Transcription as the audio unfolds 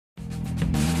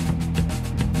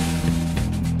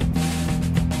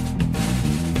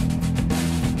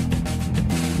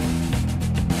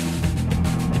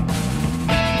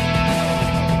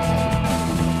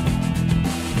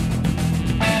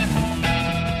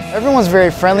Everyone's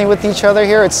very friendly with each other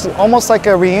here. It's almost like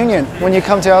a reunion when you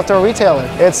come to Outdoor Retailer.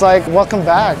 It's like, welcome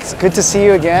back. It's good to see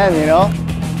you again, you know?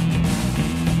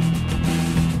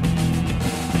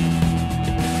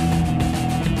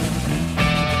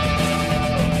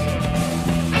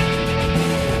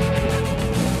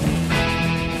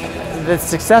 The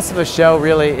success of a show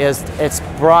really is it's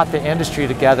brought the industry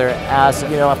together as,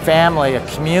 you know, a family, a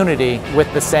community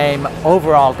with the same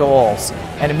overall goals,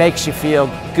 and it makes you feel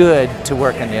good to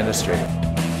work in the industry.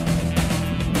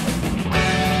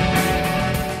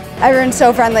 Everyone's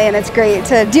so friendly and it's great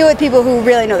to deal with people who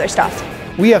really know their stuff.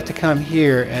 We have to come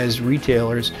here as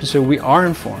retailers so we are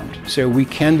informed, so we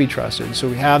can be trusted, so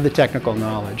we have the technical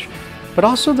knowledge, but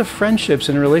also the friendships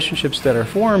and relationships that are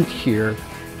formed here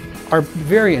are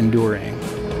very enduring.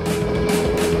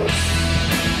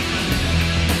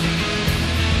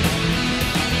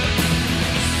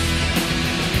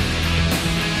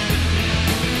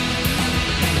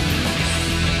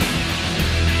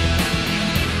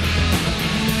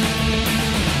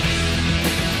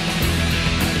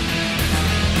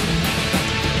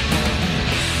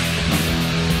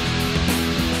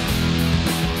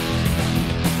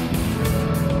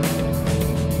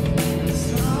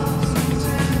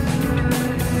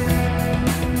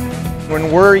 When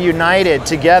we're united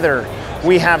together,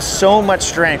 we have so much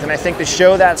strength, and I think to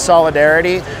show that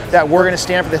solidarity, that we're going to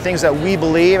stand for the things that we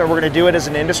believe and we're going to do it as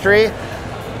an industry,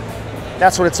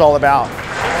 that's what it's all about.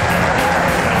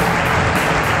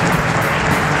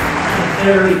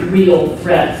 Very real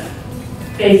threat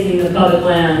facing the public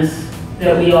lands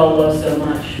that we all love so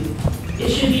much. It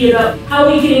should be about how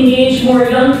we can engage more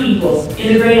young people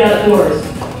in the great outdoors,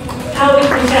 how we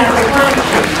can tackle climate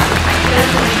change.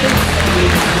 That's what it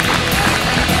should be.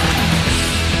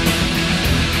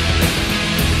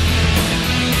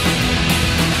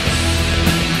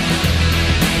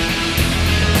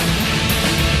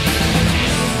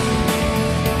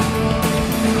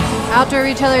 Outdoor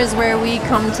Retailer is where we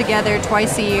come together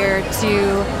twice a year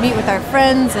to meet with our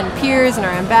friends and peers and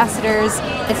our ambassadors.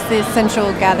 It's the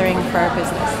essential gathering for our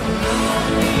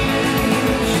business.